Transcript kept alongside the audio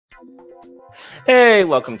Hey,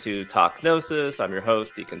 welcome to Talk Gnosis. I'm your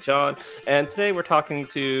host, Deacon John, and today we're talking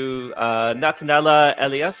to Natanela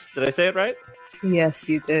Elias. Did I say it right? Yes,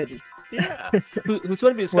 you did. Yeah. Who's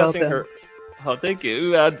going to be Well discussing done. her... Oh, thank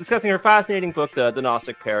you. Discussing her fascinating book, the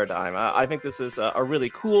Gnostic Paradigm. I think this is a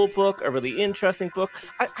really cool book, a really interesting book.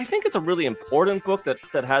 I think it's a really important book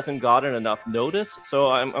that hasn't gotten enough notice,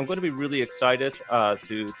 so I'm going to be really excited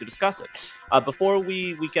to discuss it. Before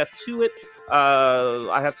we get to it,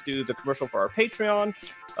 I have to do the commercial for our Patreon.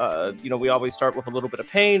 We always start with a little bit of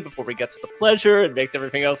pain before we get to the pleasure. It makes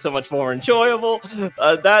everything else so much more enjoyable.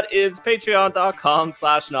 That is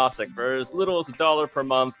patreon.com/Gnostic. For as little as $1 per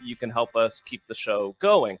month, you can help us keep the show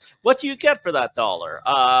going. What do you get for that dollar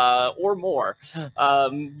or more?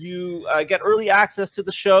 You get early access to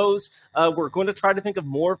the shows. We're going to try to think of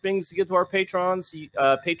more things to give to our patrons. You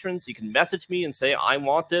can message me and say, I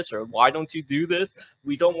want this, or why don't you do this?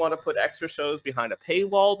 We don't want to put extra shows behind a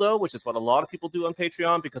paywall, though, which is what a lot of people do on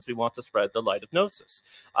Patreon, because we want to spread the light of Gnosis.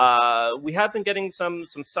 We have been getting some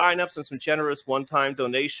signups and some generous one-time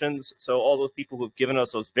donations. So all those people who have given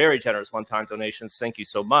us those very generous one-time donations, thank you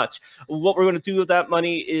so much. What we're going to do with that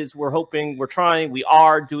money is we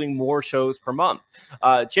are doing more shows per month.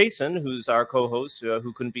 Jason, who's our co-host,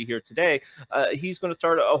 who couldn't be here today, he's going to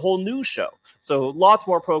start a whole new show. So lots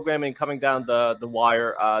more programming coming down the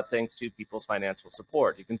wire, thanks to people's financial support.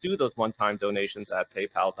 You can do those one-time donations at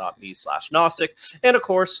paypal.me/Gnostic. And of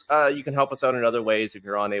course, you can help us out in other ways if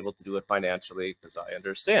you're unable to do it financially, because I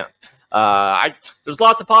understand. There's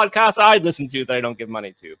lots of podcasts I listen to that I don't give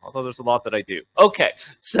money to, although there's a lot that I do. Okay,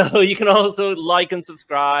 so you can also like and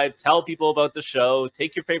subscribe, tell people about the show,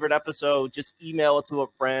 take your favorite episode, just email it to a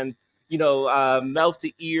friend. Mouth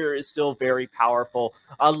to ear is still very powerful.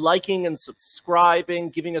 Liking and subscribing,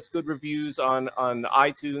 giving us good reviews on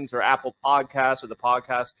iTunes or Apple Podcasts or the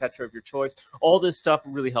podcast catcher of your choice. All this stuff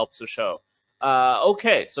really helps the show.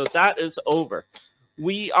 Okay, so that is over.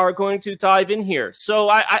 We are going to dive in here. So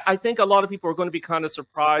I think a lot of people are going to be kind of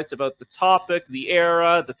surprised about the topic, the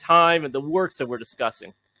era, the time, and the works that we're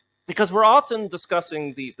discussing, because we're often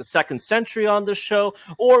discussing the 2nd century on this show,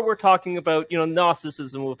 or we're talking about,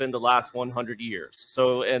 Gnosticism within the last 100 years.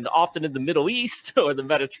 So, and often in the Middle East or the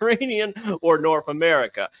Mediterranean or North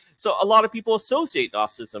America. So a lot of people associate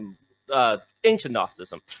Gnosticism, ancient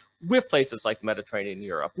Gnosticism, with places like Mediterranean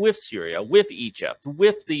Europe, with Syria, with Egypt,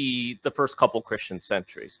 with the first couple Christian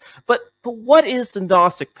centuries. But what is the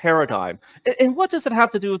Gnostic paradigm? And what does it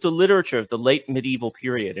have to do with the literature of the late medieval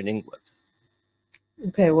period in England?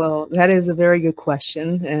 Okay, well, that is a very good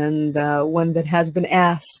question, and one that has been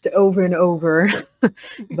asked over and over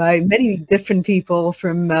by many different people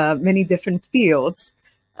from many different fields.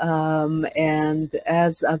 And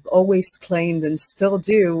as I've always claimed, and still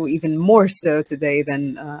do, even more so today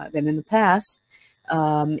than in the past,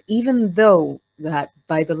 even though that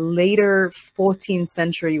by the later 14th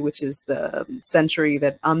century, which is the century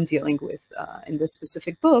that I'm dealing with in this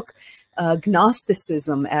specific book,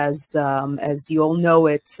 Gnosticism, as you all know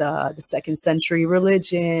it, the 2nd century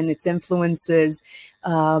religion, its influences,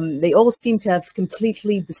 they all seem to have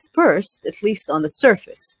completely dispersed, at least on the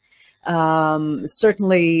surface.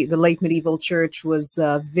 Certainly, the late medieval church was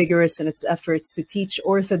vigorous in its efforts to teach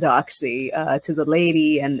orthodoxy to the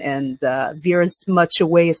laity and veer as much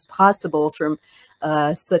away as possible from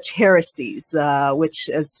such heresies, which,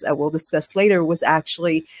 as I will discuss later, was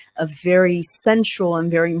actually a very central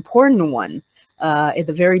and very important one at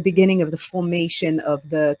the very beginning of the formation of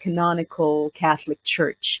the canonical Catholic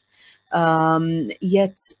Church.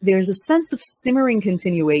 Yet there's a sense of simmering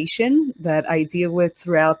continuation that I deal with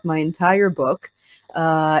throughout my entire book,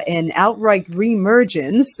 an outright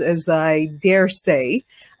reemergence, as I dare say,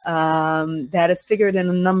 that is figured in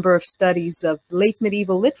a number of studies of late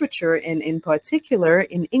medieval literature, and in particular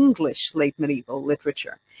in English late medieval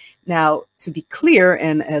literature. Now, to be clear,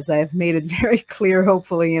 and as I have made it very clear,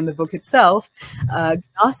 hopefully in the book itself,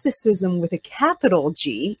 Gnosticism with a capital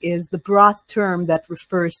G is the broad term that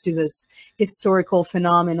refers to this historical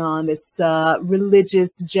phenomenon, this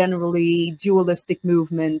religious, generally dualistic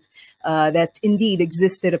movement that indeed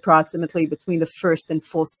existed approximately between the 1st and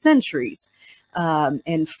 4th centuries.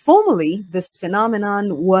 And formally, this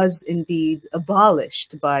phenomenon was indeed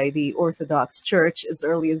abolished by the Orthodox Church as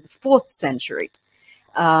early as the 4th century.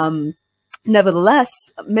 Nevertheless,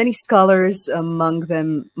 many scholars, among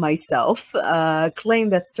them myself, claim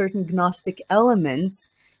that certain Gnostic elements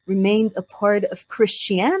remained a part of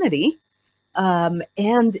Christianity, and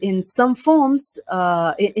in some forms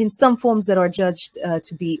that are judged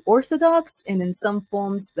to be orthodox, and in some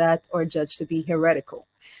forms that are judged to be heretical.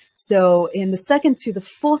 So in the 2nd to the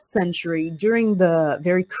 4th century, during the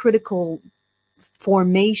very critical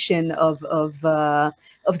formation of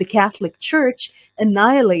the Catholic Church,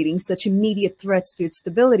 annihilating such immediate threats to its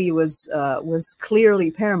stability was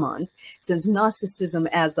clearly paramount, since Gnosticism,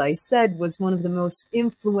 as I said, was one of the most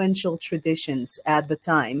influential traditions at the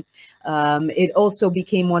time. It also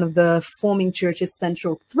became one of the forming church's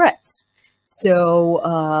central threats. So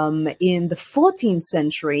in the 14th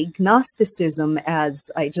century, Gnosticism,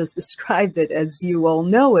 as I just described it, as you all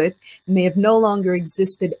know it, may have no longer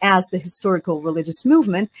existed as the historical religious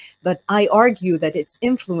movement, but I argue that its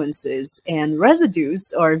influences and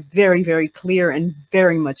residues are very, very clear and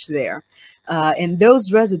very much there. And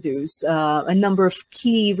those residues, a number of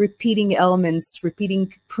key repeating elements,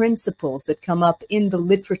 repeating principles that come up in the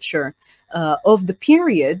literature of the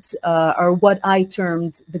period are what I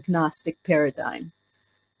termed the Gnostic Paradigm.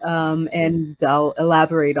 And I'll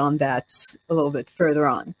elaborate on that a little bit further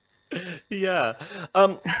on. Yeah.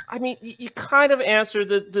 I mean, you kind of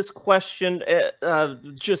answered this question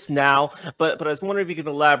just now, but I was wondering if you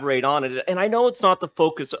could elaborate on it. And I know it's not the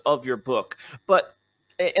focus of your book,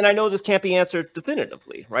 and I know this can't be answered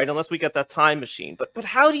definitively, right, unless we get that time machine. But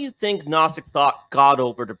how do you think Gnostic thought got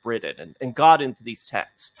over to Britain and got into these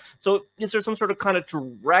texts? So is there some sort of kind of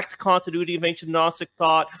direct continuity of ancient Gnostic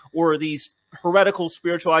thought, or are these heretical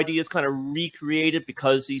spiritual ideas kind of recreated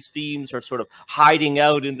because these themes are sort of hiding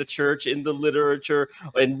out in the church, in the literature,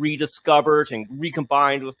 and rediscovered and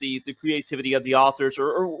recombined with the creativity of the authors?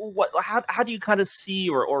 Or what? How do you kind of see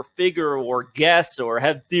or figure or guess or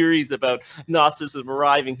have theories about Gnosticism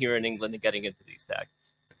arriving here in England and getting into these texts?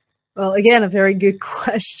 Well, again, a very good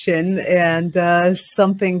question, and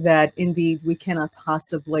something that indeed we cannot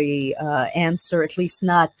possibly answer, at least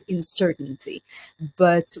not in certainty.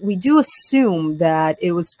 But we do assume that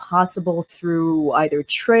it was possible through either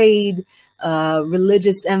trade,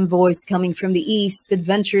 religious envoys coming from the East,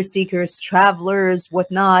 adventure seekers, travelers,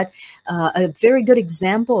 whatnot. A very good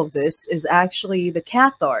example of this is actually the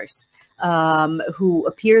Cathars, who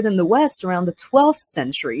appeared in the West around the 12th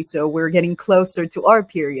century. So we're getting closer to our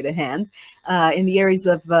period at hand, in the areas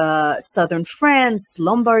of southern France,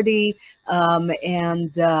 Lombardy,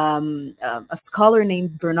 and a scholar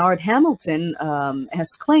named Bernard Hamilton has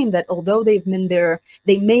claimed that although they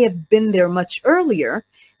may have been there much earlier,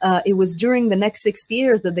 it was during the next 60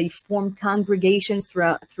 years that they formed congregations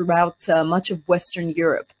throughout much of Western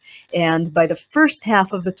Europe. And by the first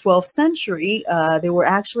half of the 12th century, they were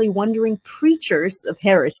actually wandering preachers of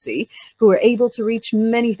heresy who were able to reach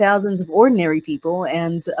many thousands of ordinary people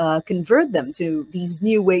and convert them to these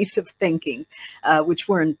new ways of thinking, which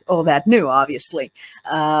weren't all that new, obviously.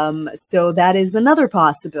 So that is another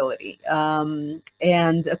possibility.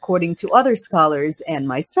 And according to other scholars and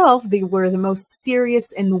myself, they were the most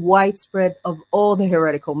serious and widespread of all the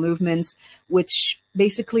heretical movements, which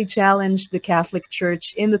basically challenged the Catholic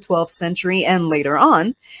Church in the 12th century and later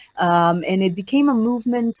on. And it became a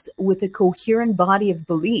movement with a coherent body of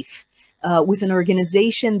belief, with an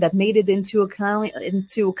organization that made it into a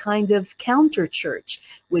kind of counter church,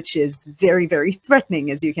 which is very, very threatening,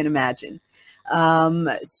 as you can imagine.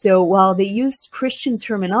 So while they used Christian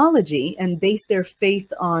terminology and based their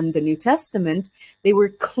faith on the New Testament, they were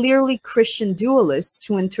clearly Christian dualists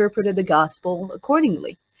who interpreted the gospel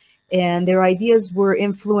accordingly. And their ideas were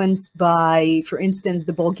influenced by, for instance,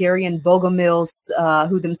 the Bulgarian Bogomils,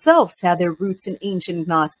 who themselves had their roots in ancient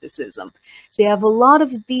Gnosticism. So you have a lot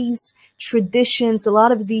of these traditions, a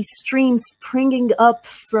lot of these streams springing up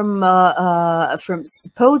from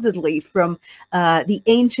supposedly from the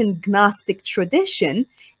ancient Gnostic tradition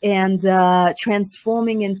and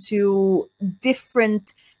transforming into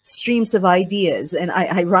different streams of ideas. And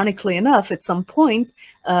ironically enough, at some point,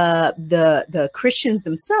 the Christians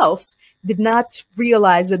themselves did not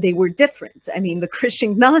realize that they were different. I mean, the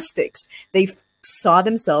Christian Gnostics, they saw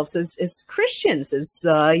themselves as Christians, as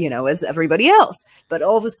as everybody else. But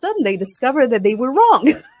all of a sudden, they discovered that they were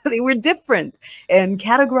wrong. They were different and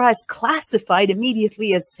categorized, classified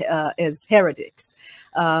immediately as heretics.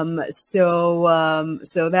 So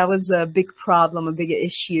that was a big problem, a big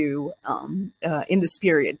issue in this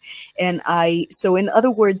period. And so in other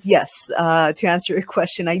words, yes, to answer your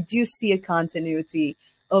question, I do see a continuity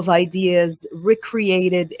of ideas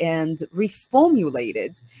recreated and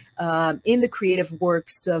reformulated in the creative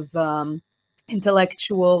works of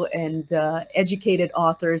intellectual and educated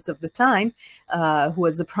authors of the time, who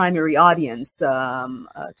was the primary audience,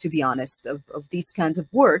 to be honest, of these kinds of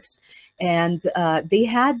works. And they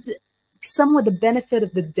had somewhat the benefit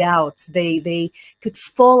of the doubt. They could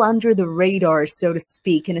fall under the radar, so to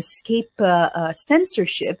speak, and escape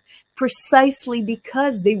censorship precisely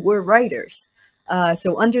because they were writers.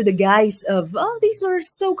 So under the guise of, oh, these are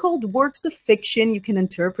so-called works of fiction, you can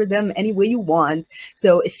interpret them any way you want.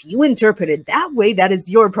 So if you interpret it that way, that is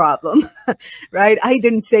your problem, right? I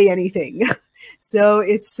didn't say anything. So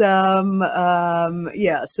it's,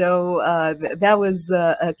 yeah, so that was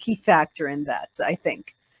a key factor in that, I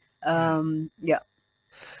think. Yeah.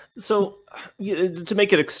 So, to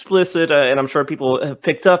make it explicit, and I'm sure people have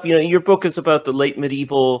picked up, your book is about the late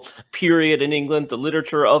medieval period in England, the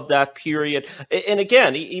literature of that period. And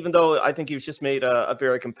again, even though I think you've just made a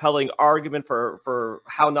very compelling argument for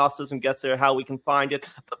how Gnosticism gets there, how we can find it,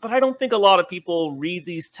 but I don't think a lot of people read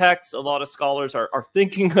these texts. A lot of scholars are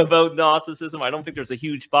thinking about Gnosticism. I don't think there's a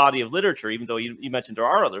huge body of literature, even though you mentioned there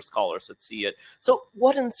are other scholars that see it. So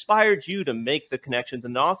what inspired you to make the connection to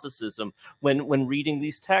Gnosticism when reading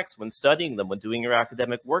these texts, when studying them, when doing your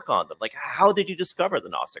academic work on them? Like, how did you discover the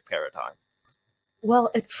Gnostic paradigm?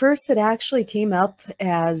 Well, at first it actually came up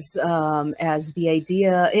as the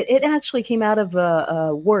idea. It actually came out of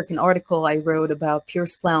a work, an article I wrote about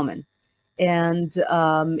Piers Plowman, and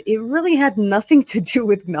it really had nothing to do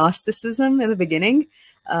with Gnosticism in the beginning.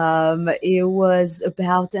 It was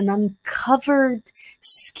about an uncovered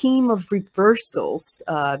scheme of reversals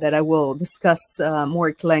that I will discuss more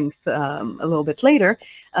at length a little bit later,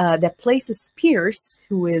 that places Pierce,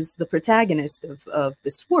 who is the protagonist of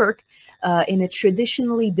this work, in a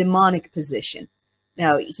traditionally demonic position.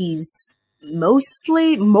 Now, he's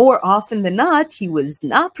mostly, more often than not, he was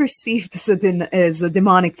not perceived as a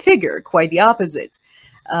demonic figure, quite the opposite.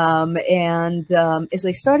 As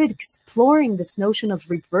I started exploring this notion of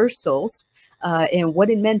reversals and what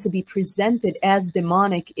it meant to be presented as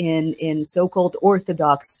demonic in so-called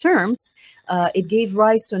orthodox terms, it gave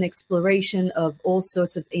rise to an exploration of all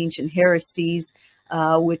sorts of ancient heresies,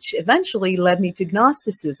 which eventually led me to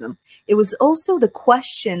Gnosticism. It was also the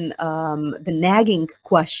question, the nagging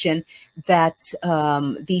question, that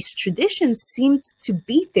these traditions seemed to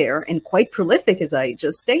be there and quite prolific, as I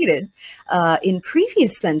just stated, in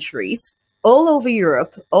previous centuries, all over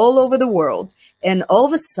Europe, all over the world. And all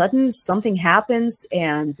of a sudden, something happens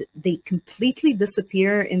and they completely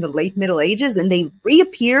disappear in the late Middle Ages and they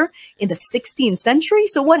reappear in the 16th century.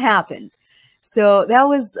 So what happened? So that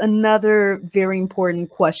was another very important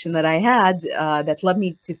question that I had that led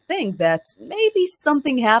me to think that maybe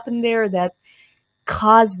something happened there that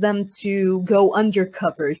caused them to go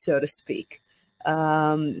undercover, so to speak.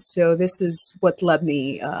 So this is what led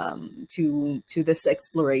me to this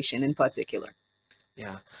exploration in particular.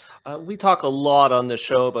 Yeah. We talk a lot on the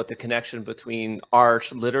show about the connection between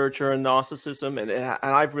art, literature, and Gnosticism, and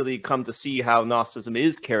I've really come to see how Gnosticism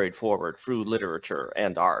is carried forward through literature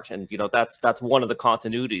and art, and that's one of the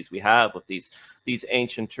continuities we have with these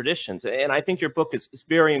ancient traditions. And I think your book is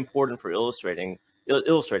very important for illustrating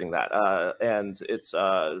that, and it's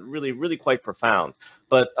really quite profound.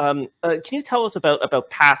 But can you tell us about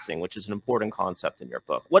passing, which is an important concept in your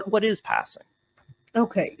book? What is passing?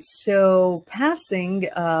 Okay, so passing,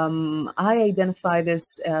 I identify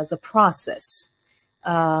this as a process,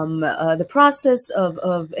 the process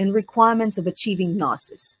of and requirements of achieving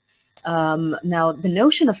Gnosis. Now, the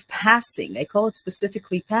notion of passing, I call it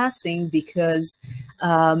specifically passing because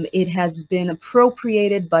it has been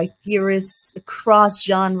appropriated by theorists across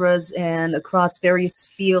genres and across various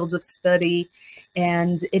fields of study,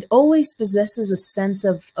 and it always possesses a sense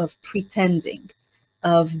of pretending,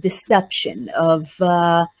 of deception, of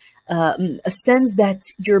a sense that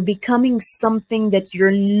you're becoming something that you're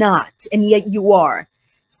not, and yet you are.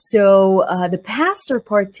 So the pastor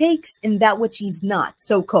partakes in that which he's not,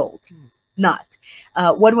 so-called not.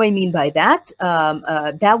 What do I mean by that?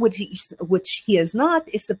 That which he is not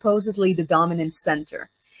is supposedly the dominant center.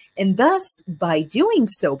 And thus, by doing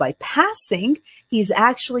so, by passing, he's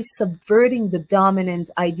actually subverting the dominant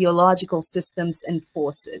ideological systems and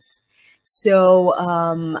forces. So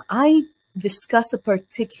I discuss a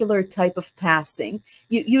particular type of passing.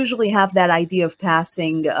 You usually have that idea of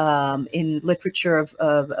passing in literature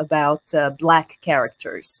about Black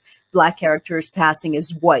characters. Black characters passing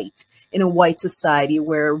as white in a white society,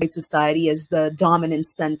 where white society is the dominant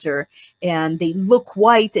center, and they look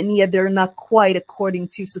white, and yet they're not quite according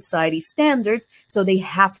to society standards, so they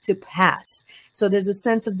have to pass. So there's a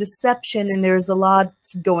sense of deception, and there's a lot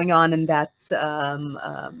going on in that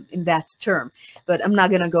term. But I'm not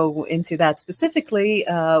going to go into that specifically.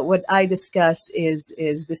 What I discuss is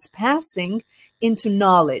this passing into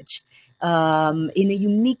knowledge in a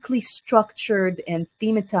uniquely structured and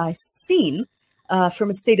thematized scene, from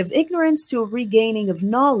a state of ignorance to a regaining of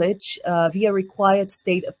knowledge via required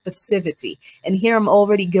state of passivity. And here I'm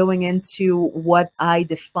already going into what I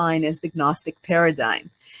define as the Gnostic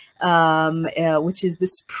paradigm. which is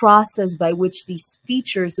this process by which these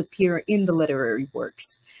features appear in the literary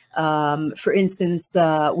works. For instance,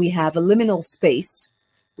 we have a liminal space.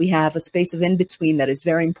 We have a space of in-between that is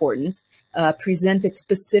very important, presented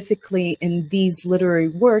specifically in these literary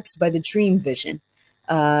works by the dream vision,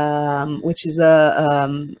 which is a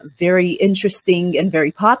very interesting and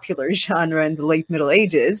very popular genre in the late Middle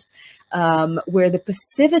Ages, where the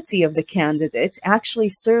passivity of the candidate actually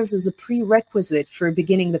serves as a prerequisite for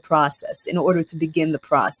beginning the process, in order to begin the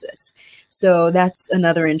process. So that's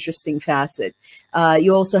another interesting facet.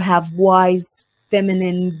 You also have wise,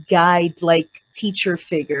 feminine, guide-like teacher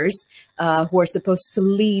figures who are supposed to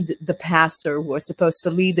lead the passer, who are supposed to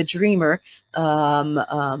lead the dreamer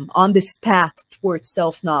on this path towards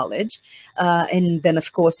self-knowledge. And then,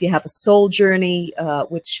 of course, you have a soul journey,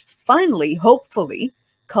 which finally, hopefully,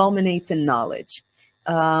 culminates in knowledge.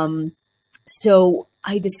 So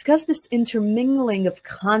I discuss this intermingling of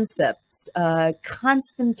concepts,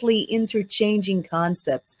 constantly interchanging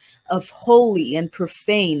concepts of holy and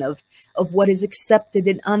profane, of what is accepted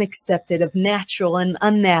and unaccepted, of natural and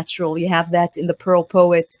unnatural. You have that in the Pearl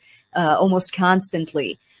Poet almost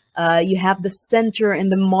constantly. You have the center and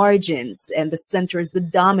the margins, and the center is the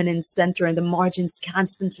dominant center, and the margins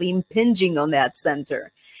constantly impinging on that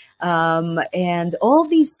center. And all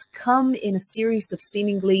these come in a series of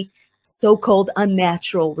seemingly so-called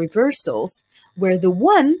unnatural reversals, where the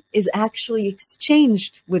one is actually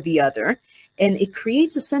exchanged with the other, and it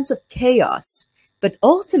creates a sense of chaos. But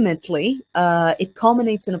ultimately, it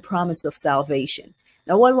culminates in a promise of salvation.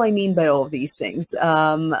 Now, what do I mean by all of these things?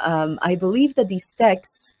 I believe that these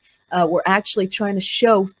texts were actually trying to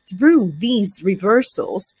show through these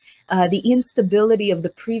reversals the instability of the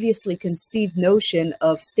previously conceived notion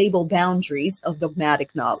of stable boundaries of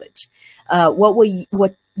dogmatic knowledge.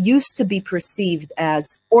 What used to be perceived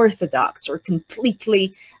as orthodox or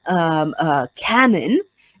completely canon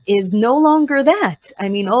is no longer that. I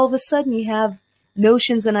mean, all of a sudden you have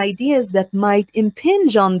notions and ideas that might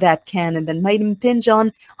impinge on that canon, that might impinge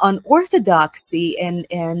on orthodoxy,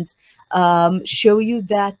 and show you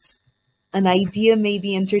that an idea may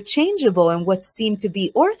be interchangeable, and what seemed to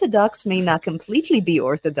be orthodox may not completely be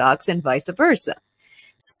orthodox, and vice versa.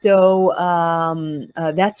 So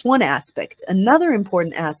that's one aspect. Another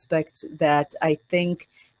important aspect that I think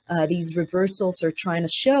these reversals are trying to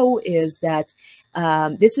show is that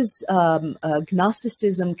this is a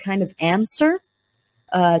Gnosticism kind of answer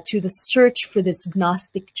to the search for this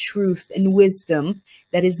Gnostic truth and wisdom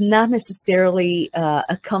that is not necessarily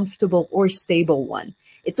a comfortable or stable one.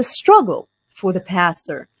 It's a struggle for the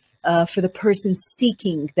passer, for the person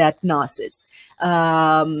seeking that Gnosis,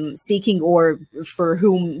 seeking, or for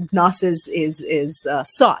whom Gnosis is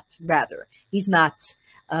sought, rather. He's not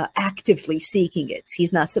actively seeking it.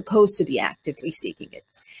 He's not supposed to be actively seeking it.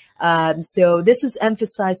 So this is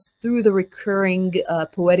emphasized through the recurring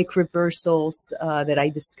poetic reversals that I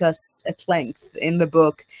discuss at length in the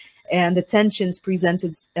book, and the tensions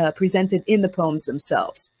presented in the poems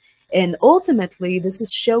themselves. And ultimately, this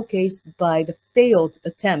is showcased by the failed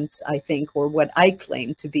attempts, I think, or what I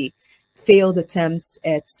claim to be failed attempts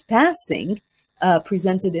at passing,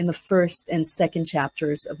 presented in the first and second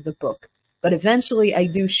chapters of the book. But eventually, I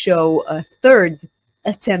do show a third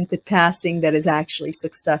attempt at passing that is actually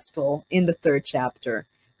successful in the third chapter,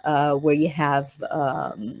 where you have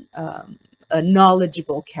a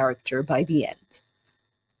knowledgeable character by the end.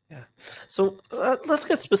 Yeah. So let's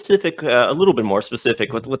get specific, a little bit more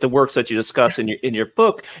specific with the works that you discuss in your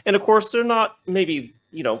book. And of course, they're not maybe,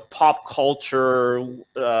 you know, pop culture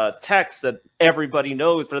texts that everybody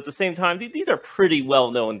knows, but at the same time, these are pretty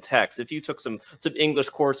well-known texts. If you took some English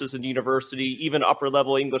courses in university, even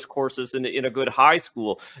upper-level English courses in a good high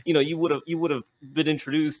school, you know, you would have been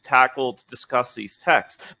introduced, tackled, to discuss these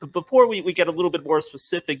texts. But before we get a little bit more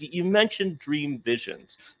specific, you mentioned dream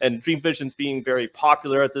visions, and dream visions being very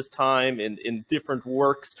popular at this time in different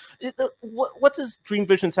works. What does dream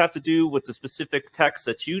visions have to do with the specific texts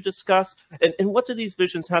that you discuss, and what do these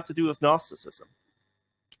visions have to do with Gnosticism?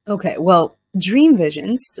 Okay, well, dream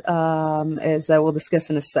visions, as I will discuss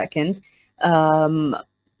in a second, the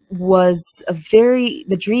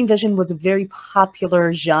dream vision was a very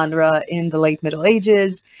popular genre in the late Middle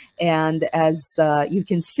Ages. And as you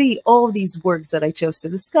can see, all of these works that I chose to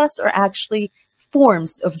discuss are actually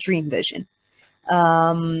forms of dream vision.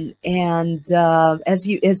 As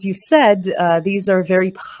you said, these are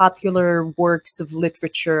very popular works of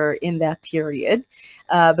literature in that period.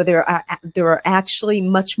 But there are actually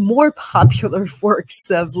much more popular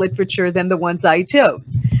works of literature than the ones I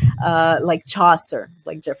chose, like Chaucer,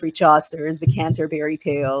 like Geoffrey Chaucer's The Canterbury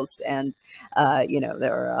Tales, and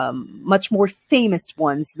there are much more famous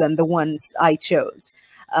ones than the ones I chose.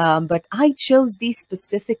 But I chose these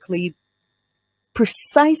specifically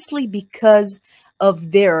precisely because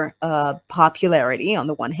of their popularity on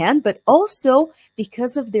the one hand, but also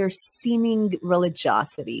because of their seeming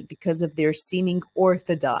religiosity, because of their seeming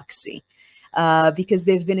orthodoxy, because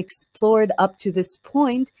they've been explored up to this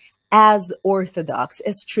point as orthodox,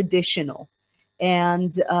 as traditional.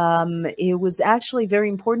 And it was actually very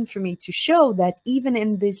important for me to show that even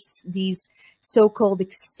in these so-called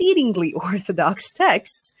exceedingly orthodox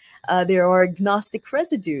texts, there are Gnostic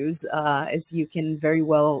residues, as you can very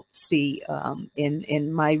well see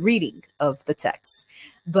in my reading of the text.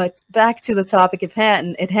 But back to the topic at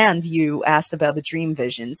hand, you asked about the dream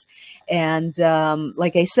visions. And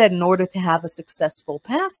like I said, in order to have a successful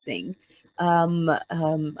passing, a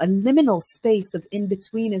liminal space of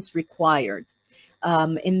in-between is required.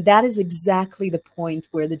 And that is exactly the point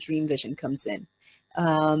where the dream vision comes in.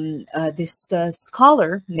 This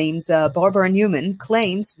scholar named Barbara Newman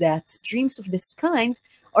claims that dreams of this kind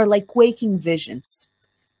are like waking visions.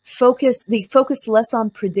 They focus less on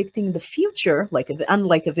predicting the future,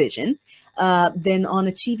 unlike a vision, than on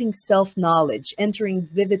achieving self-knowledge, entering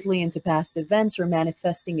vividly into past events, or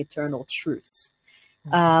manifesting eternal truths.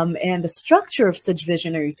 And the structure of such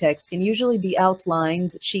visionary texts can usually be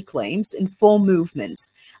outlined, she claims, in full movement,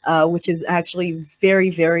 which is actually very,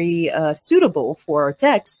 very suitable for our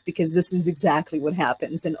texts, because this is exactly what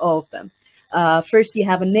happens in all of them. First, you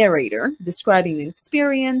have a narrator describing an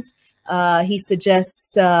experience. He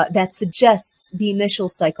suggests the initial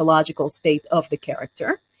psychological state of the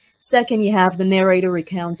character. Second, you have the narrator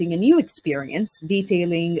recounting a new experience,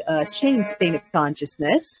 detailing a changed state of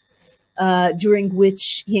consciousness, during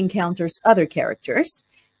which he encounters other characters.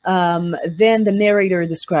 Then the narrator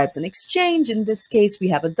describes an exchange. In this case, we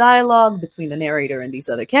have a dialogue between the narrator and these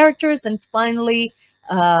other characters. And finally,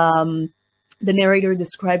 the narrator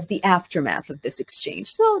describes the aftermath of this exchange.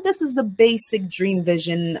 So this is the basic dream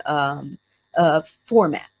vision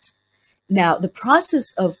format. Now, the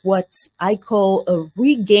process of what I call a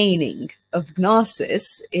regaining of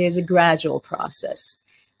Gnosis is a gradual process.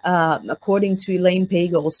 According to Elaine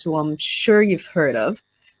Pagels, who I'm sure you've heard of,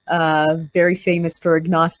 very famous for a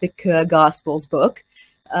Gnostic Gospels book,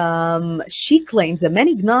 she claims that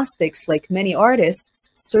many Gnostics, like many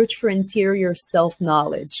artists, search for interior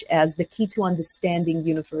self-knowledge as the key to understanding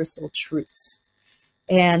universal truths.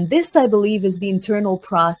 And this, I believe, is the internal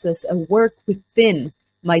process at work within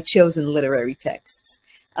my chosen literary texts.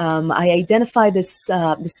 I identify this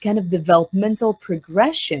kind of developmental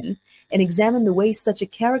progression and examine the way such a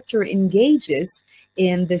character engages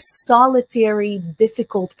in this solitary,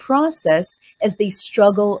 difficult process as they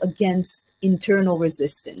struggle against internal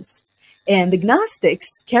resistance. And the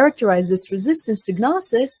Gnostics characterize this resistance to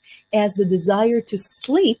Gnosis as the desire to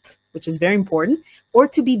sleep, which is very important, or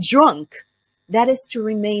to be drunk, that is to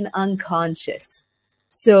remain unconscious.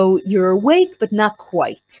 So you're awake, but not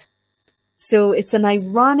quite. So it's an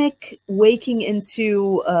ironic awakening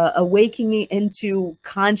into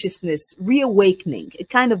consciousness, reawakening, a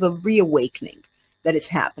kind of a reawakening that is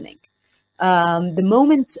happening. The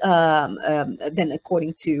moment, then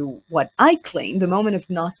according to what I claim, the moment of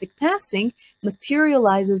Gnostic passing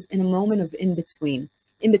materializes in a moment of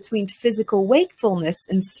in-between physical wakefulness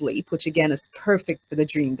and sleep, which again is perfect for the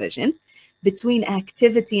dream vision, between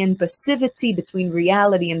activity and passivity, between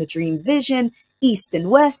reality and the dream vision, east and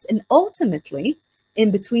west, and ultimately in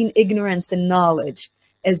between ignorance and knowledge.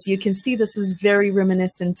 As you can see, this is very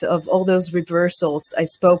reminiscent of all those reversals I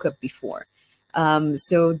spoke of before.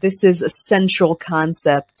 So this is a central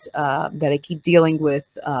concept that I keep dealing with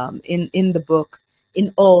in the book,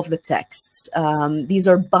 in all of the texts. These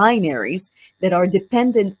are binaries that are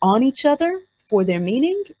dependent on each other for their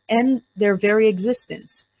meaning and their very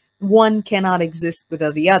existence. One cannot exist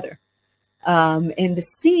without the other. And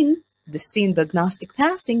the Gnostic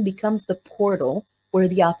passing becomes the portal where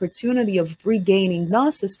the opportunity of regaining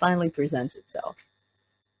Gnosis finally presents itself.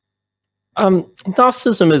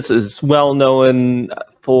 Gnosticism is well known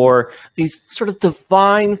for these sort of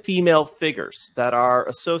divine female figures that are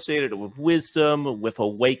associated with wisdom, with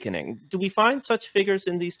awakening. Do we find such figures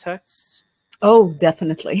in these texts? Oh,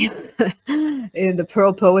 definitely. In the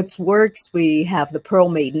Pearl Poet's works, we have the Pearl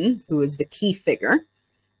Maiden, who is the key figure.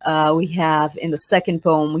 We have in the second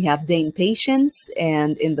poem, we have Dame Patience,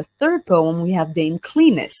 and in the third poem, we have Dame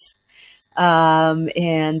Cleanness.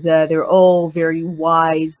 And they're all very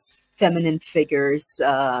wise, feminine figures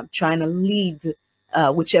trying to lead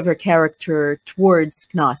whichever character towards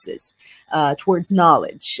Gnosis, towards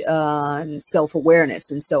knowledge, and self-awareness,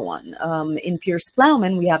 and so on. In Piers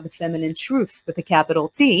Plowman, we have the feminine truth with a capital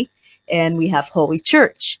T, and we have Holy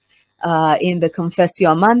Church. In the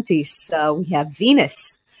Confessio Amantis, we have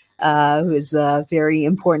Venus, who is a very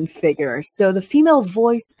important figure. So the female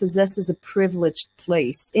voice possesses a privileged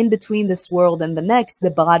place in between this world and the next, the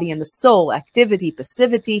body and the soul, activity,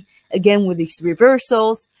 passivity, again with these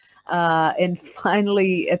reversals, and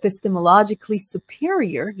finally epistemologically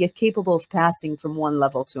superior, yet capable of passing from one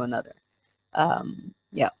level to another.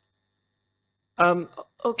 Yeah.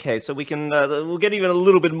 Okay, so we can we'll get even a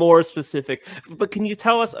little bit more specific. But can you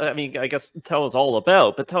tell us? I mean, I guess tell us all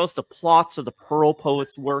about, but tell us the plots of the Pearl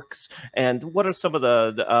Poets' works, and what are some of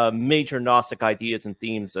the major Gnostic ideas and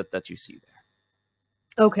themes that you see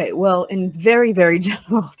there? Okay, well, in very, very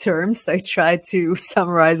general terms, I tried to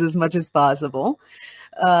summarize as much as possible.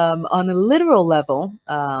 On a literal level,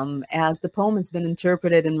 as the poem has been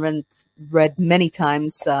interpreted and read many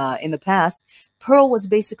times in the past, Pearl was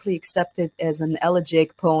basically accepted as an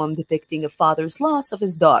elegiac poem depicting a father's loss of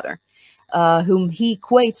his daughter, whom he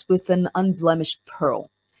equates with an unblemished pearl.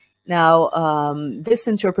 Now, this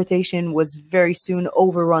interpretation was very soon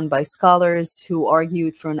overrun by scholars who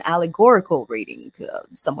argued for an allegorical reading,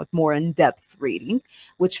 somewhat more in-depth reading,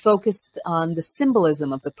 which focused on the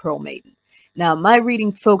symbolism of the Pearl Maiden. Now, my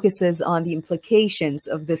reading focuses on the implications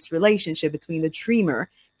of this relationship between the dreamer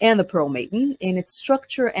and the Pearl Maiden in its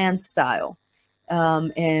structure and style.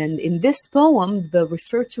 And in this poem, the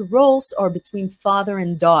referred to roles are between father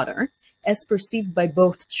and daughter, as perceived by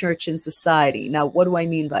both church and society. Now, what do I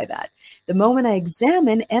mean by that? The moment I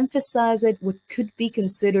examine, emphasize it what could be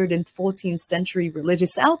considered in 14th century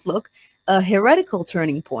religious outlook a heretical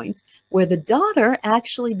turning point, where the daughter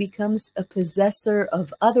actually becomes a possessor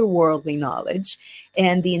of otherworldly knowledge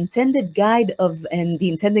and the intended guide of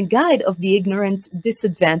the ignorant,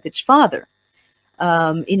 disadvantaged father.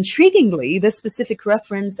 Intriguingly, this specific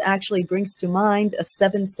reference actually brings to mind a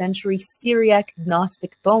 7th century Syriac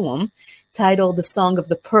Gnostic poem titled The Song of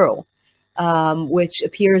the Pearl, which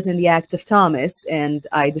appears in the Acts of Thomas, and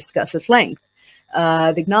I discuss at length.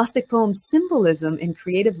 The Gnostic poem's symbolism and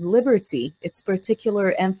creative liberty, its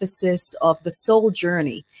particular emphasis of the soul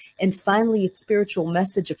journey, and finally its spiritual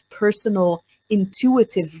message of personal,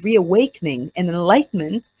 intuitive reawakening and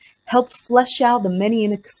enlightenment helped flesh out the many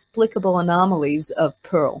inexplicable anomalies of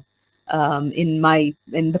Pearl in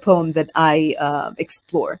the poem that I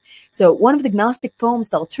explore. So one of the Gnostic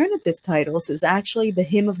poem's alternative titles is actually The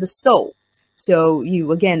Hymn of the Soul. So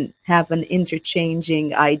you, again, have an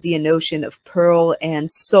interchanging idea notion of pearl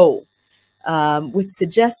and soul, which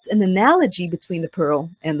suggests an analogy between the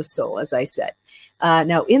pearl and the soul, as I said.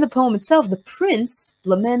 Now, in the poem itself, the prince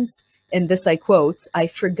laments, and this I quote, "I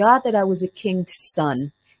forgot that I was a king's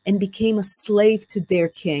son and became a slave to their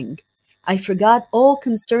king. I forgot all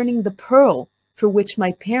concerning the pearl for which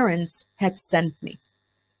my parents had sent me."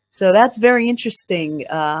 So that's very interesting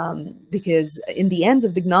because in the end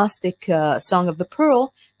of the Gnostic Song of the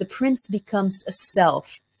Pearl, the prince becomes a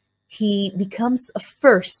self. He becomes a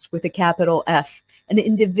first with a capital F, an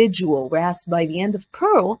individual, whereas by the end of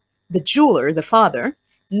Pearl, the jeweler, the father,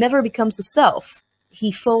 never becomes a self.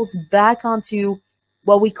 He falls back onto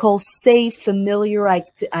what we call safe, familiar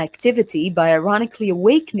activity by ironically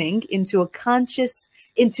awakening into a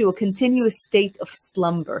continuous state of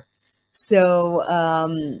slumber. So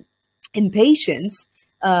in Patience,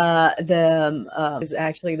 is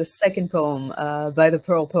actually the second poem by the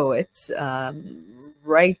Pearl Poets,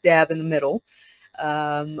 right dab in the middle,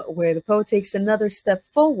 where the poet takes another step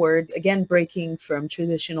forward, again breaking from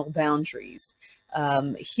traditional boundaries.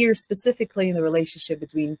 Here specifically in the relationship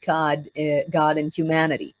between God and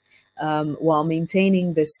humanity, while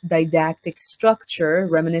maintaining this didactic structure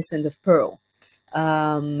reminiscent of Pearl.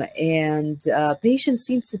 Patience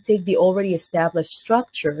seems to take the already established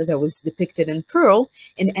structure that was depicted in Pearl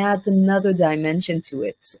and adds another dimension to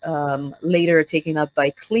it, later taken up by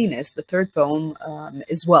Cleanness, the third poem,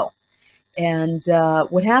 as well. And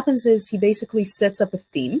what happens is he basically sets up a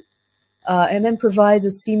theme, and then provides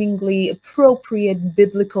a seemingly appropriate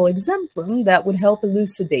biblical exemplum that would help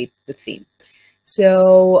elucidate the theme.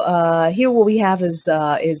 So here what we have is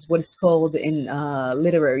what is called in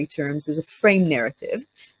literary terms is a frame narrative,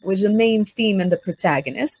 which the main theme and the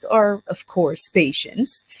protagonist are, of course,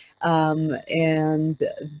 Patience. And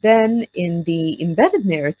then in the embedded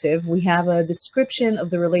narrative, we have a description of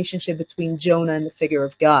the relationship between Jonah and the figure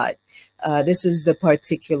of God. This is the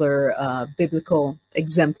particular biblical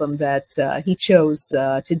exemplum that he chose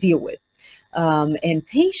to deal with. And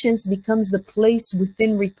patience becomes the place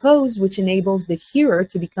within repose, which enables the hearer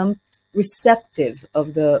to become receptive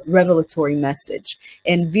of the revelatory message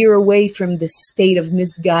and veer away from this state of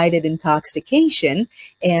misguided intoxication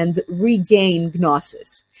and regain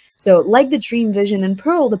gnosis. So like the dream, vision, and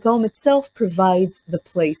pearl, the poem itself provides the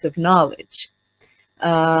place of knowledge.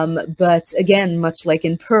 But again, much like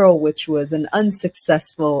in Pearl, which was an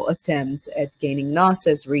unsuccessful attempt at gaining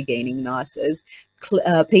gnosis, regaining gnosis,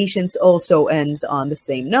 Patience also ends on the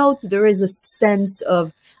same note. There is a sense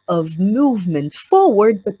of movement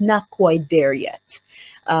forward, but not quite there yet.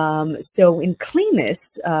 So in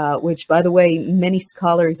Cleanness, which, by the way, many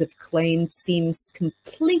scholars have claimed seems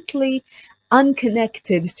completely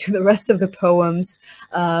unconnected to the rest of the poems,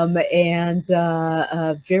 and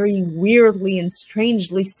very weirdly and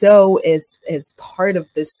strangely so as part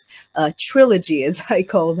of this trilogy, as I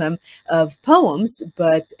call them, of poems.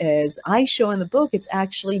 But as I show in the book, it's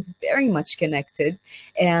actually very much connected,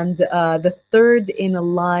 and the third in a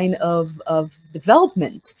line of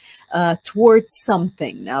development towards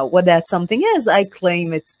something. Now, what that something is, I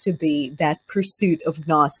claim it to be that pursuit of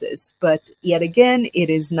gnosis, but yet again, it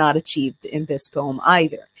is not achieved in this poem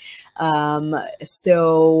either. I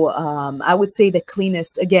would say that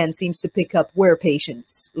Cleanness, again, seems to pick up where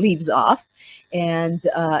Patience leaves off, and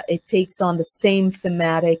it takes on the same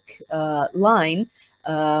thematic line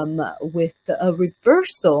with a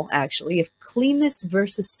reversal, actually, of cleanness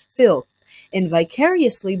versus filth, and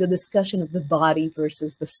vicariously the discussion of the body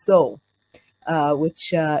versus the soul,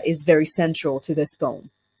 which is very central to this poem.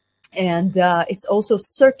 And it's also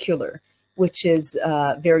circular, which is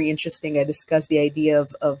very interesting. I discussed the idea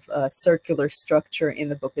of circular structure in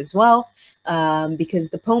the book as well, because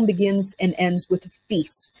the poem begins and ends with a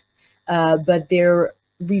feast, but they're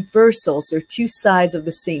reversals. They're two sides of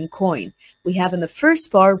the same coin. We have in the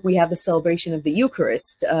first part, we have the celebration of the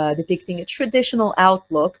Eucharist, depicting a traditional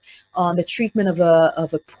outlook on the treatment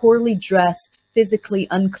of a poorly dressed, physically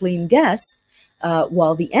unclean guest,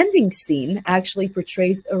 while the ending scene actually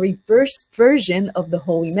portrays a reversed version of the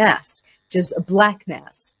Holy Mass, just a Black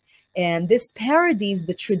Mass. And this parodies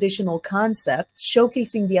the traditional concepts,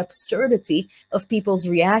 showcasing the absurdity of people's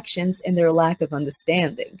reactions and their lack of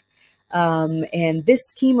understanding. And this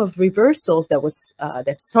scheme of reversals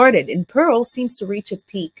that started in Pearl seems to reach a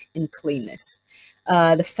peak in Cleanness.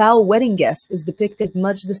 The foul wedding guest is depicted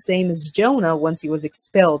much the same as Jonah once he was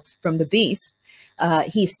expelled from the beast.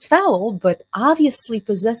 He's foul, but obviously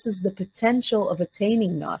possesses the potential of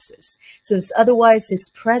attaining gnosis, since otherwise his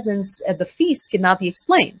presence at the feast cannot be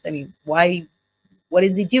explained. I mean, why? What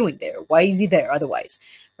is he doing there? Why is he there otherwise,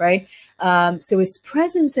 right? So his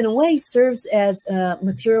presence, in a way, serves as a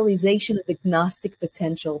materialization of the Gnostic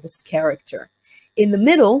potential of his character. In the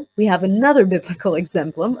middle, we have another biblical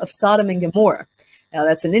exemplum of Sodom and Gomorrah. Now,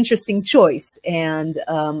 that's an interesting choice, and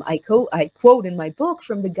I quote in my book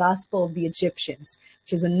from the Gospel of the Egyptians,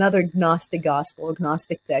 which is another Gnostic gospel, a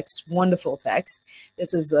Gnostic text, wonderful text.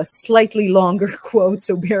 This is a slightly longer quote,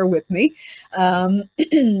 so bear with me.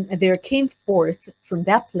 There came forth from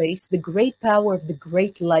that place the great power of the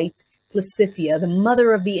great light, Placidia, the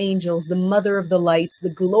mother of the angels, the mother of the lights, the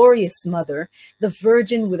glorious mother, the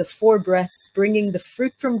virgin with the four breasts, bringing the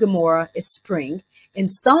fruit from Gomorrah is spring, in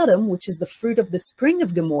Sodom, which is the fruit of the spring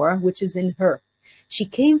of Gomorrah, which is in her. She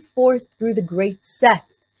came forth through the great Seth.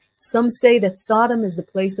 Some say that Sodom is the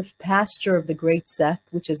place of pasture of the great Seth,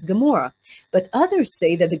 which is Gomorrah. But others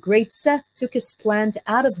say that the great Seth took his plant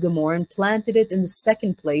out of Gomorrah and planted it in the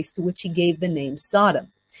second place, to which he gave the name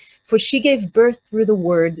Sodom. For she gave birth through the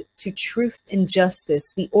word to truth and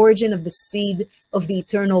justice, the origin of the seed of the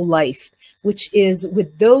eternal life, which is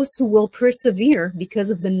with those who will persevere because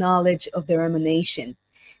of the knowledge of their emanation.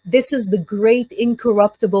 This is the great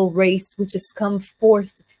incorruptible race which has come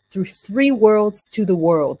forth through three worlds to the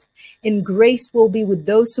world. And grace will be with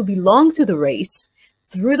those who belong to the race,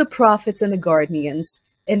 through the prophets and the guardians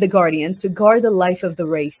who guard the life of the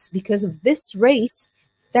race. Because of this race,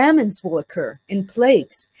 famines will occur and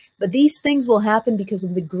plagues. But these things will happen because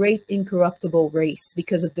of the great incorruptible race.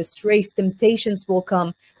 Because of this race, temptations will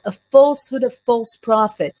come, a falsehood of false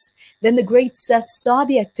prophets. Then the great Seth saw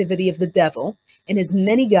the activity of the devil and his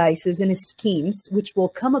many guises and his schemes, which will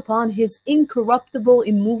come upon his incorruptible,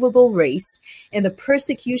 immovable race, and the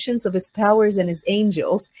persecutions of his powers and his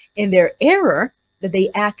angels, and their error that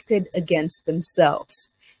they acted against themselves.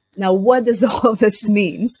 Now, what does all of this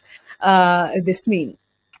mean?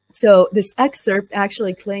 So this excerpt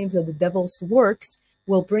actually claims that the devil's works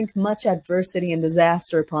will bring much adversity and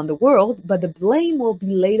disaster upon the world, but the blame will be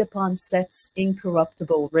laid upon Seth's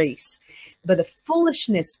incorruptible race. But the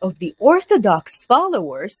foolishness of the orthodox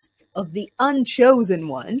followers, of the unchosen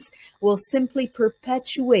ones, will simply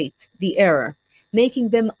perpetuate the error, making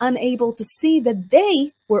them unable to see that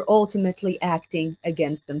they were ultimately acting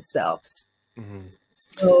against themselves. Mhm.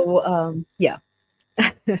 So, yeah.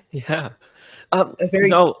 Yeah. A very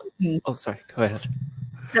No. potent, Oh, sorry. Go ahead.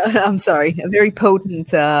 I'm sorry, a very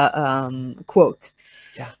potent quote.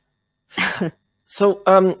 Yeah. So,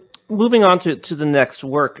 moving on to the next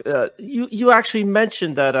work, you actually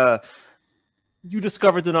mentioned that you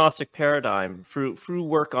discovered the Gnostic paradigm through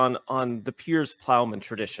work on the Piers Plowman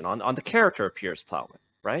tradition, on the character of Piers Plowman,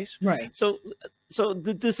 right? Right. So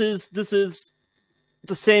this is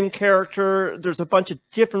the same character. There's a bunch of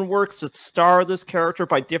different works that star this character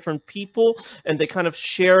by different people, and they kind of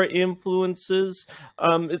share influences.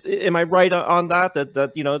 Am I right on that?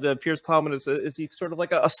 That you know, the Piers Plowman is he sort of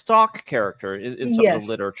like a stock character in some of the Yes.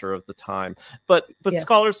 literature of the time, but Yes.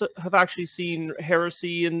 scholars have actually seen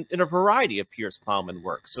heresy in a variety of Piers Plowman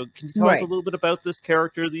works. So can you tell us a Right. little bit about this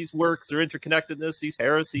character, these works, their interconnectedness, these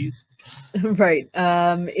heresies? Right.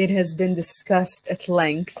 It has been discussed at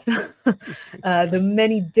length. The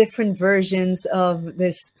many different versions of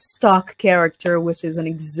this stock character, which is an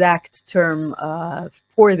exact term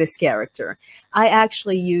for this character. I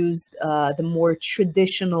actually used the more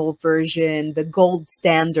traditional version, the gold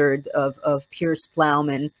standard of Piers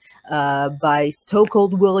Plowman by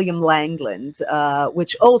so-called William Langland,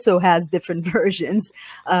 which also has different versions.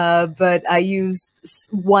 But I used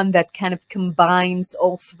one that kind of combines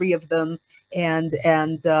all three of them and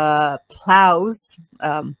plows.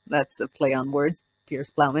 That's a play on words. Piers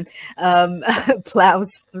Plowman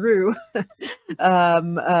plows through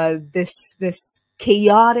this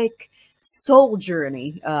chaotic soul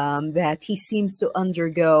journey that he seems to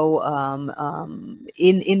undergo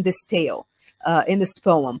in this tale, in this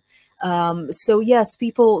poem. So yes,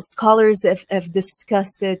 scholars have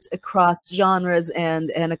discussed it across genres and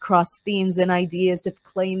across themes and ideas, have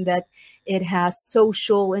claimed that it has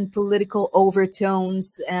social and political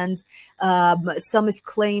overtones, and some have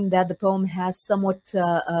claimed that the poem has somewhat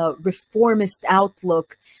reformist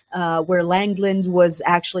outlook, where Langland was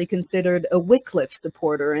actually considered a Wycliffe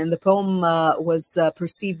supporter, and the poem was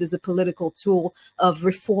perceived as a political tool of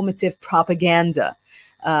reformative propaganda.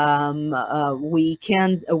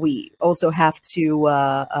 We also have to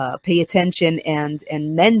pay attention and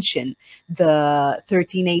mention the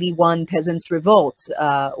 1381 Peasants' Revolt,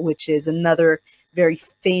 which is another very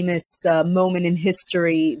famous moment in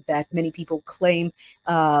history that many people claim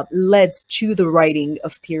led to the writing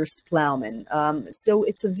of Piers Plowman. So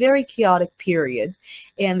it's a very chaotic period,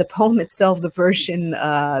 and the poem itself, the version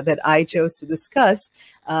that I chose to discuss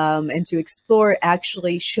and to explore,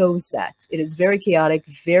 actually shows that. It is very chaotic,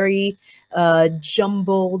 very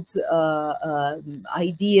jumbled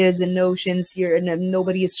ideas and notions here, and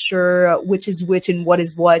nobody is sure which is which and what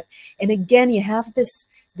is what. And again, you have this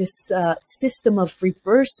system of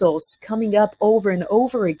reversals coming up over and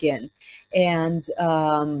over again. And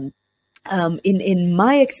in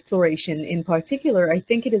my exploration in particular, I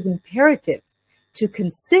think it is imperative to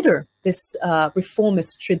consider this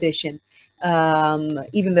reformist tradition,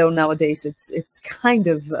 even though nowadays it's kind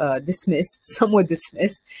of dismissed, somewhat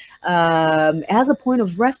dismissed, as a point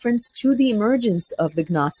of reference to the emergence of the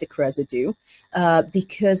Gnostic residue,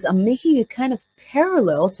 because I'm making a kind of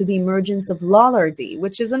parallel to the emergence of Lollardy,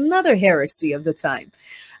 which is another heresy of the time,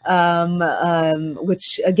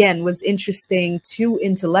 which again was interesting to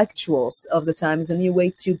intellectuals of the time as a new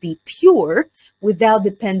way to be pure without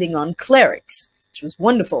depending on clerics, which was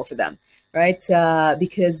wonderful for them, right?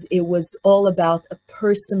 Because it was all about a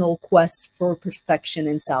personal quest for perfection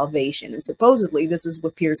and salvation. And supposedly this is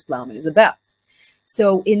what Piers Plowman is about.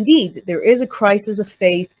 So indeed, there is a crisis of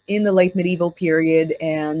faith in the late medieval period,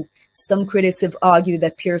 and some critics have argued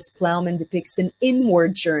that Piers Plowman depicts an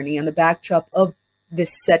inward journey on the backdrop of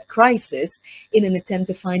this set crisis in an attempt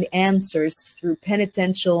to find answers through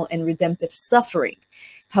penitential and redemptive suffering.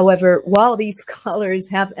 However, while these scholars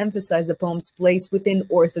have emphasized the poem's place within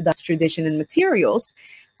Orthodox tradition and materials,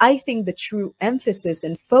 I think the true emphasis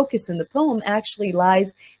and focus in the poem actually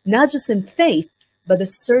lies not just in faith, but the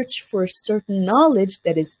search for certain knowledge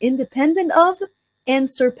that is independent of and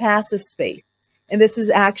surpasses faith. And this is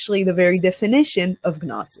actually the very definition of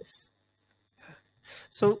Gnosis.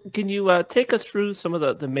 So can you take us through some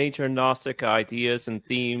of the major Gnostic ideas and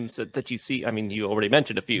themes that you see? I mean, you already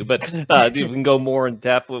mentioned a few, but you can go more in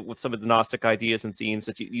depth with some of the Gnostic ideas and themes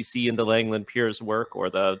that you see in the Langland Pierce work, or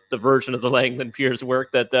the version of the Langland Pierce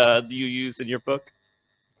work that you use in your book?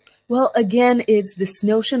 Well, again, it's this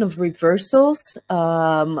notion of reversals,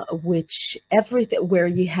 which where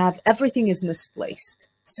you have everything is misplaced,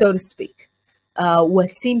 so to speak.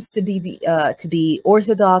 What seems to be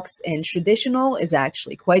orthodox and traditional is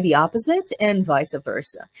actually quite the opposite, and vice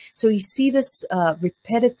versa. So you see this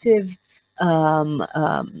repetitive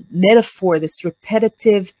metaphor, this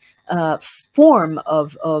repetitive form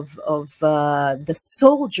of the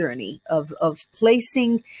soul journey of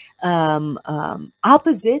placing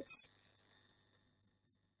opposites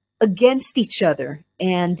against each other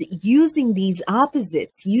and using these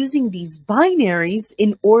opposites, using these binaries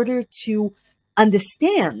in order to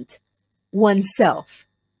understand oneself,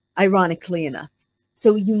 ironically enough.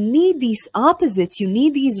 So you need these opposites, you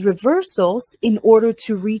need these reversals in order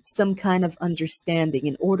to reach some kind of understanding,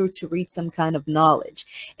 in order to reach some kind of knowledge.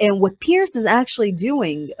 And what Pierce is actually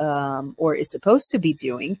doing, or is supposed to be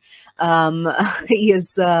doing, he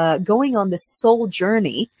is going on this soul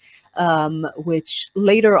journey, which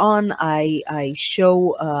later on I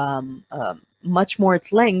show much more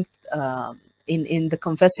at length in the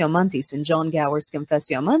Confessio Amantis, in John Gower's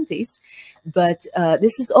Confessio Amantis. But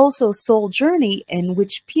this is also a soul journey in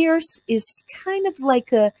which Pierce is kind of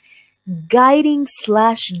like a guiding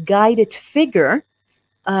 / guided figure,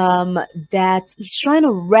 that he's trying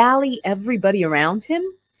to rally everybody around him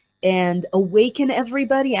and awaken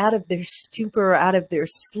everybody out of their stupor, out of their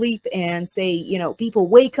sleep, and say, you know, people,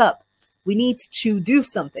 wake up. We need to do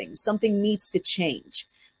something. Something needs to change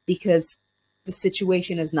because the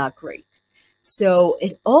situation is not great. So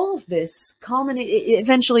all of this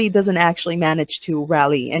eventually doesn't actually manage to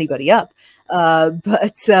rally anybody up,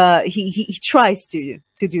 but he tries to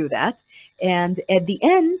do that. And at the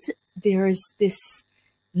end, there's this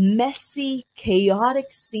messy,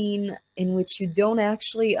 chaotic scene in which you don't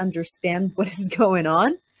actually understand what is going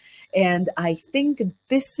on. And I think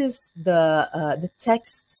this is the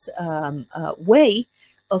text's way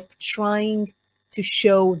of trying to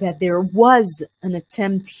show that there was an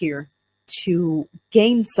attempt here to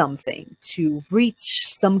gain something, to reach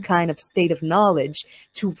some kind of state of knowledge,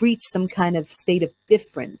 to reach some kind of state of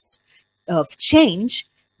difference, of change,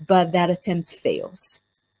 but that attempt fails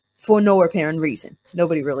for no apparent reason.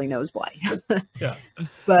 Nobody really knows why. Yeah.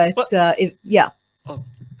 But yeah. Oh,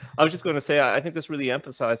 I was just going to say, I think this really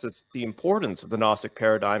emphasizes the importance of the Gnostic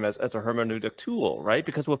paradigm as a hermeneutic tool, right?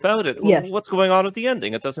 Because without it, Yes. what's going on at the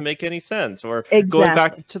ending? It doesn't make any sense. Or Exactly. Going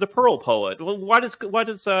back to the Pearl poet, well, why does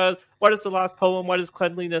the last poem? Why does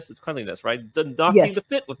cleanliness? It's cleanliness, right? Does not Yes. seem to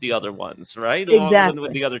fit with the other ones, right? Exactly.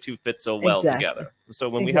 When the other two fit so well Exactly. together. So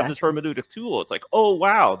when we have this hermeneutic tool, it's like, oh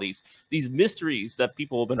wow, these mysteries that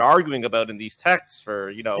people have been arguing about in these texts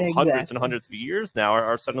for hundreds and hundreds of years now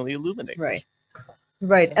are suddenly illuminated. Right.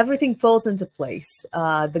 Right. Everything falls into place.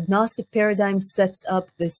 The Gnostic paradigm sets up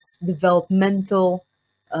this developmental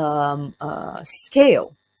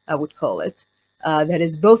scale, I would call it, that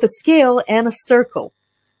is both a scale and a circle,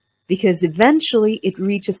 because eventually it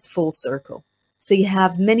reaches full circle. So you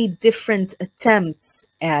have many different attempts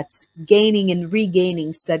at gaining and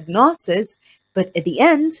regaining said gnosis, but at the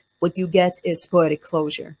end, what you get is poetic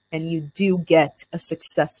closure, and you do get a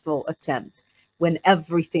successful attempt when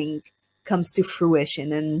everything comes to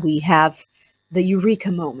fruition, and we have the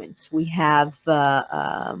eureka moment, we have the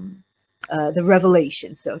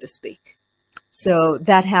revelation, so to speak. So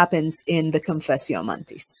that happens in the Confessio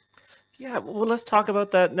Amantis. Yeah, well, let's talk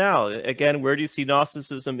about that now. Again, where do you see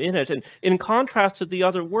Gnosticism in it? And in contrast to the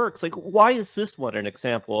other works, like, why is this one an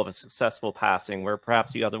example of a successful passing, where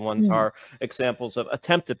perhaps the other ones are examples of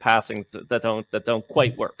attempted passings that don't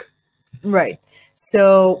quite work? Right.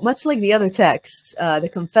 So much like the other texts, the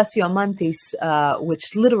Confessio Amantis,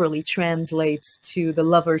 which literally translates to the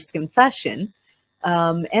lover's confession,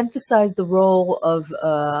 emphasizes the role of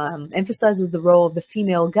the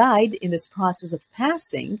female guide in this process of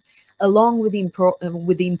passing, along with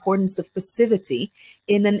the importance of passivity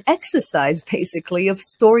in an exercise, basically, of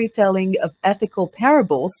storytelling of ethical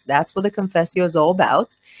parables. That's what the Confessio is all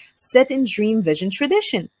about, set in dream vision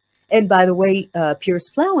tradition. And by the way, Piers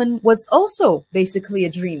Plowman was also basically a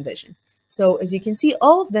dream vision. So as you can see,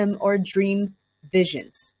 all of them are dream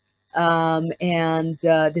visions. And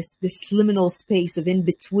this liminal space of in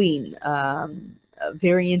between, a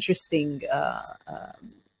very interesting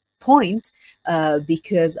point,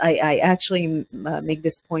 because I actually make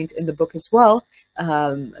this point in the book as well,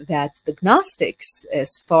 that the Gnostics,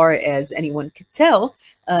 as far as anyone could tell,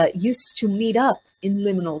 used to meet up in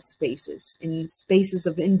liminal spaces, in spaces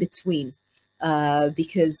of in between,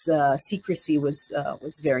 because secrecy was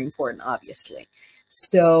very important, obviously.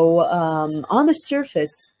 So on the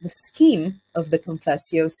surface, the scheme of the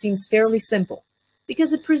Confessio seems fairly simple,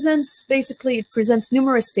 because it presents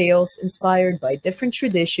numerous tales inspired by different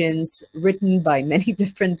traditions, written by many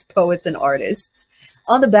different poets and artists,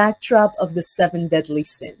 on the backdrop of the 7 deadly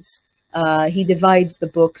sins. He divides the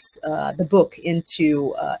book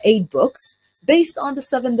into 8 books based on the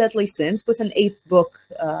 7 deadly sins, with an 8th book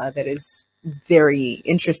that is very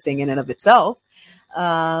interesting in and of itself.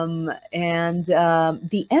 The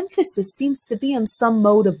emphasis seems to be on some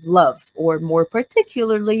mode of love, or more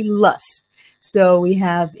particularly lust. So we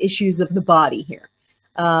have issues of the body here.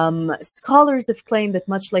 Scholars have claimed that,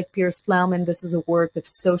 much like Piers Plowman, this is a work of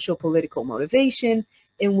social political motivation,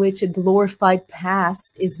 in which a glorified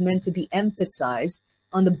past is meant to be emphasized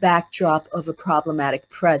on the backdrop of a problematic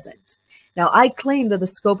present. Now, I claim that the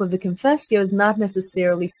scope of the Confessio is not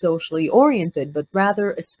necessarily socially oriented, but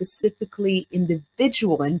rather a specifically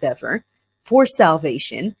individual endeavor for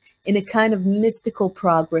salvation in a kind of mystical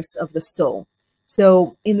progress of the soul.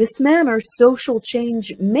 So in this manner, social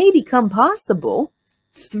change may become possible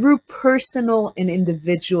through personal and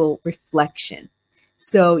individual reflection.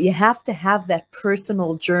 So you have to have that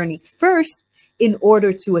personal journey first in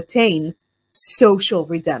order to attain social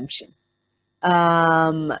redemption.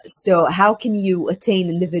 So how can you attain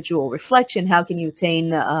individual reflection? How can you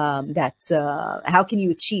attain how can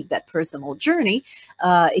you achieve that personal journey?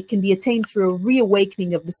 It can be attained through a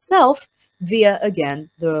reawakening of the self via, again,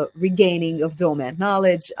 the regaining of dominant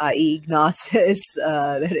knowledge, i.e. Gnosis,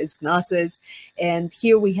 that is Gnosis. And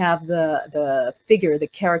here we have the figure, the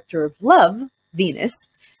character of love, Venus,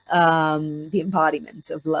 the embodiment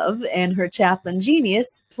of love, and her chaplain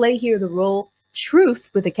Genius play here the role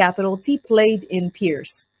Truth, with a capital T, played in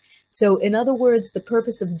Pierce. So in other words, the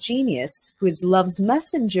purpose of Genius, who is love's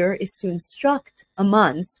messenger, is to instruct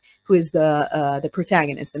Amans, who is the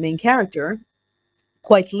protagonist, the main character,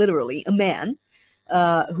 quite literally a man,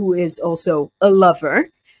 who is also a lover,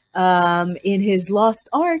 in his lost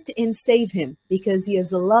art, and save him, because he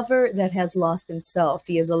is a lover that has lost himself.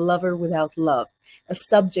 He is a lover without love, a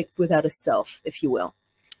subject without a self, if you will.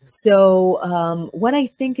 So what I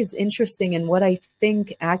think is interesting, and what I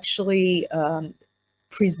think actually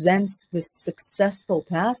presents this successful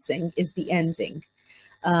passing, is the ending.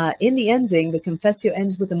 In the ending, the Confessio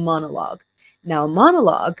ends with a monologue. Now, a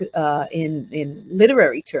monologue, in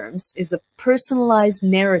literary terms, is a personalized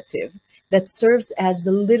narrative that serves as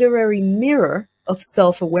the literary mirror of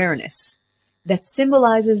self-awareness, that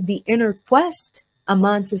symbolizes the inner quest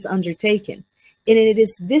Amans has undertaken. And it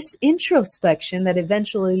is this introspection that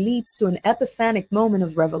eventually leads to an epiphanic moment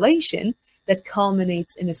of revelation that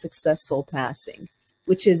culminates in a successful passing,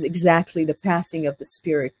 which is exactly the passing of the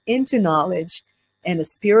spirit into knowledge and a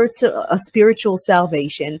spiritual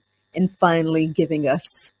salvation, and finally giving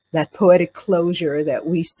us that poetic closure that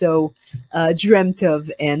we so dreamt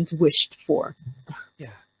of and wished for. Yeah.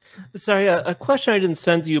 Sorry, a question I didn't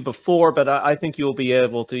send to you before, but I think you'll be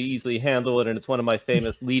able to easily handle it, and it's one of my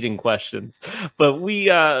famous leading questions. But we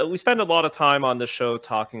spend a lot of time on the show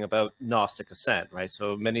talking about Gnostic ascent, right?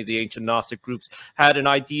 So many of the ancient Gnostic groups had an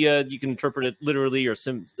idea, you can interpret it literally or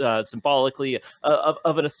symbolically,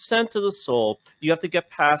 of an ascent to the soul. You have to get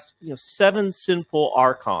past 7 sinful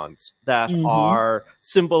archons that are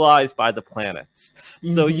symbolized by the planets.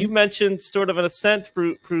 So you mentioned sort of an ascent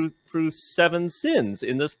through 7 sins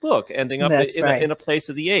in this book, ending up in a place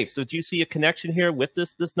of the 8th. So do you see a connection here with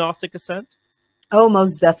this Gnostic ascent? Oh,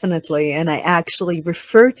 most definitely. And I actually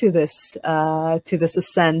refer to this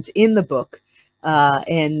ascent in the book.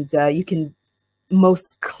 And you can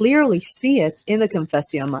most clearly see it in the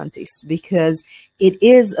Confessio Amantis, because it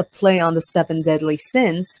is a play on the 7 deadly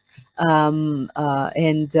sins. You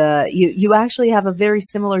actually have a very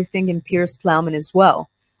similar thing in Piers Plowman as well,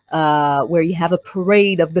 where you have a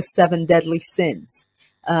parade of the 7 deadly sins.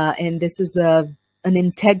 And this is an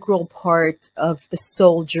integral part of the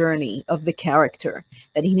soul journey of the character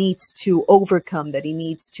that he needs to overcome, that he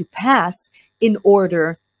needs to pass in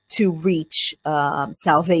order to reach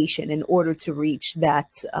salvation, in order to reach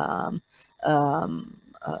that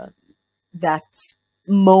that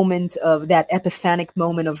moment of that epiphanic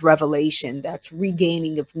moment of revelation, that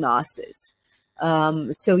regaining of Gnosis.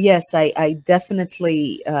 So yes, I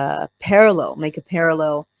definitely draw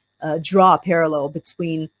a parallel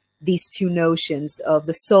between these two notions of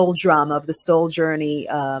the soul drama, of the soul journey,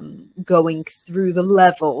 going through the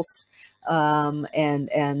levels, and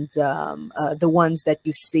the ones that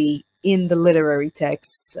you see in the literary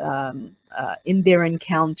texts in their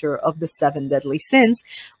encounter of the 7 deadly sins,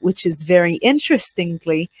 which is very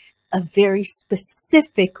interestingly a very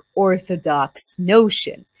specific Orthodox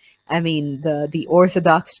notion. I mean, the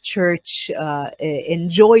Orthodox Church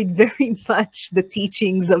enjoyed very much the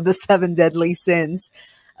teachings of the 7 deadly sins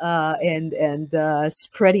and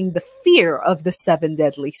spreading the fear of the 7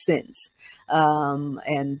 deadly sins.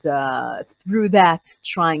 And through that,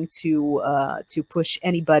 trying to push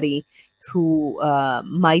anybody who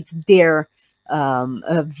might dare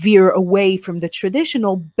veer away from the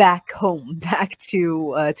traditional back home, back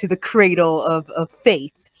to the cradle of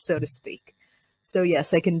faith, so to speak. So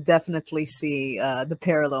yes, I can definitely see the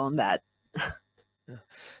parallel in that.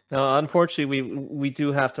 Now, unfortunately, we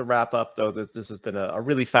do have to wrap up, though. This has been a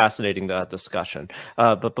really fascinating discussion.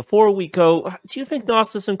 But before we go, do you think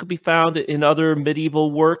Gnosticism could be found in other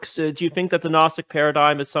medieval works? Do you think that the Gnostic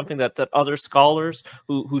paradigm is something that other scholars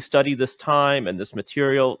who study this time and this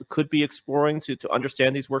material could be exploring to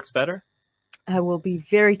understand these works better? I will be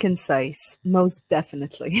very concise, most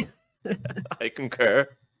definitely. I concur.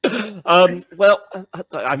 Well,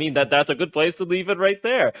 I mean, that's a good place to leave it right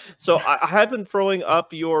there. So I have been throwing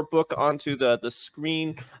up your book onto the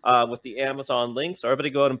screen with the Amazon link. So everybody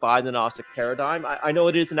go out and buy the Gnostic Paradigm. I know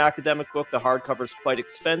it is an academic book. The hardcover is quite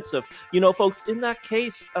expensive. You know, folks, in that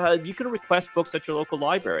case, you can request books at your local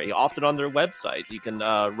library, often on their website. You can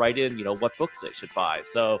write in, you know, what books they should buy.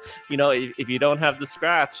 So, you know, if you don't have the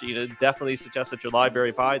scratch, you know, definitely suggest that your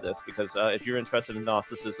library buy this, because if you're interested in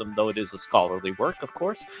Gnosticism, though it is a scholarly work, of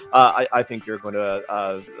course, I think you're going to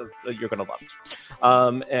love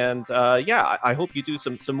it. Yeah, I hope you do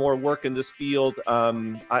some more work in this field.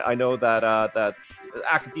 I know that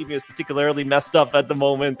academia is particularly messed up at the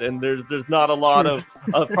moment, and there's not a lot of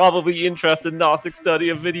probably interest in Gnostic study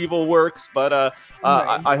of medieval works. But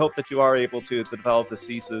right. I hope that you are able to develop the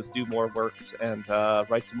thesis, do more works, and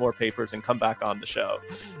write some more papers, and come back on the show.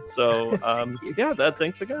 So yeah,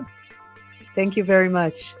 thanks again. Thank you very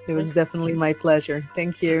much. It was definitely my pleasure.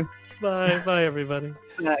 Thank you. Bye, everybody.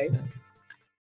 Bye.